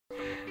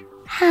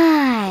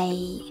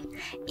Hi!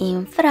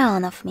 In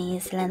front of me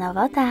is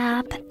Lenovo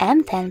TAB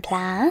M10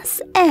 Plus,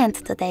 and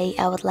today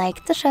I would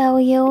like to show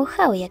you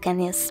how you can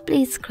use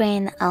split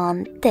screen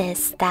on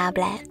this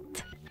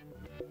tablet.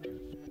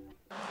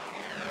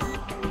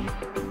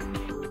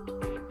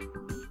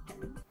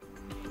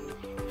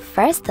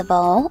 First of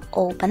all,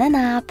 open an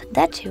app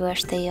that you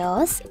wish to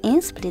use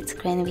in split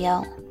screen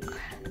view.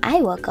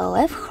 I will go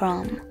with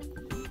Chrome.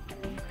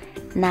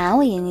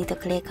 Now you need to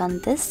click on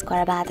this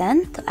square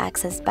button to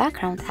access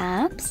background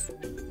apps,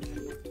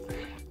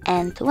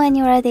 and when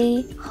you're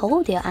ready,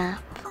 hold your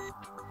app.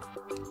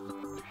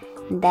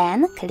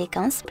 Then click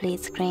on split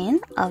screen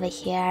over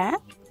here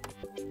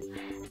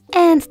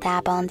and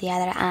tap on the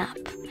other app.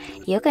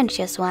 You can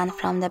choose one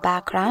from the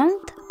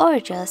background or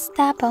just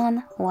tap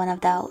on one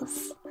of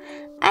those.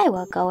 I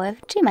will go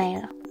with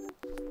Gmail.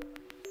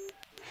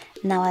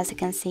 Now as you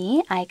can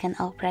see, I can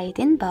operate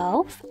in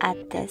both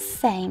at the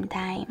same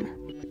time.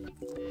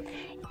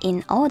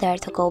 In order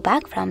to go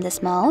back from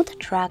this mode,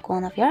 drag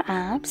one of your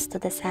apps to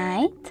the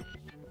side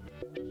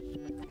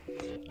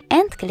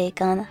and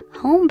click on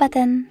Home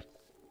button.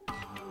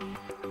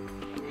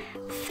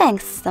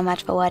 Thanks so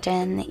much for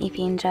watching. If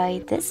you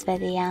enjoyed this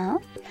video,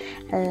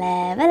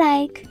 leave a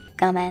like,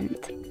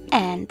 comment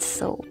and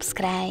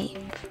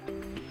subscribe.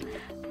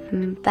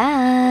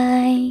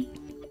 Bye!